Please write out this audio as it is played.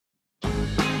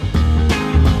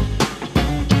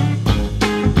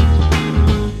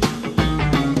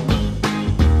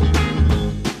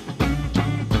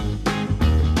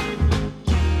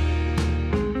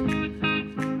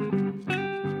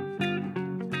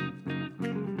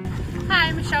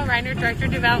Michelle Reiner, Director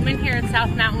of Development here at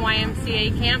South Mountain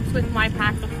YMCA camps with my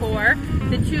pack of 4.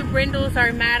 The 2 brindles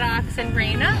are Maddox and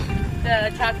Raina.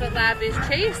 The chocolate lab is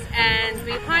Chase, and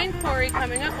behind Corey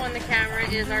coming up on the camera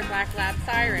is our black lab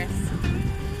Cyrus.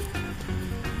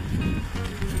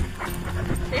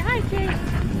 Say hi, Chase.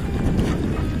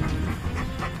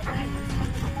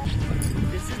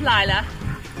 This is Lila,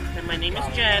 and my name is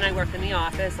Jen. I work in the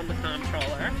office. I'm the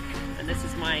comptroller, and this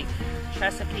is my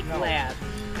Chesapeake lab.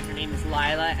 And her name is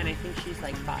Lila, and I think she's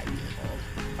like 5 years old,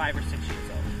 5 or 6 years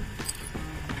old.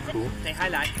 Cool. Say hi,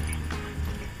 Lila.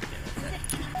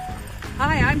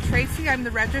 Hi, I'm Tracy. I'm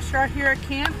the registrar here at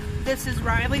camp. This is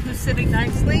Riley, who's sitting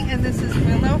nicely, and this is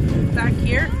Willow back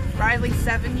here. Riley's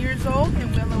 7 years old,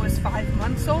 and Willow is 5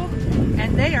 months old,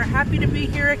 and they are happy to be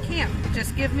here at camp.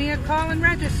 Just give me a call and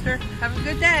register. Have a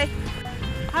good day.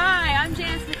 Hi, I'm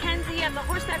Janice McKenzie. I'm the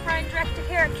horseback riding director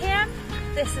here at camp.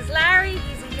 This is Larry.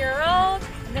 He's a year old.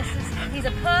 And he's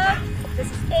a pug. This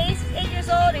is Ace. He's 8 years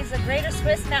old. He's a Greater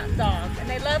Swiss Mountain Dog, and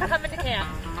they love coming to camp.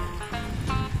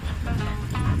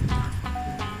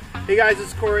 Hey guys,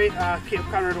 it's Corey, Camp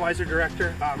Conrad Weiser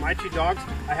Director. My 2 dogs,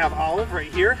 I have Olive right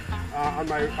here on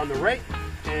the right,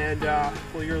 and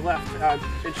your left.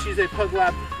 And she's a Pug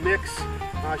Lab mix.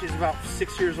 She's about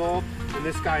 6 years old, and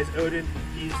this guy's Odin.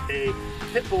 He's a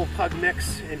Pit Bull Pug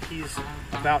mix, and he's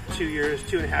about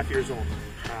 2.5 years old.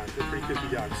 They're pretty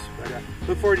kooky dogs. But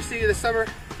look forward to seeing you this summer.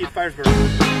 Keep fires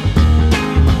burning.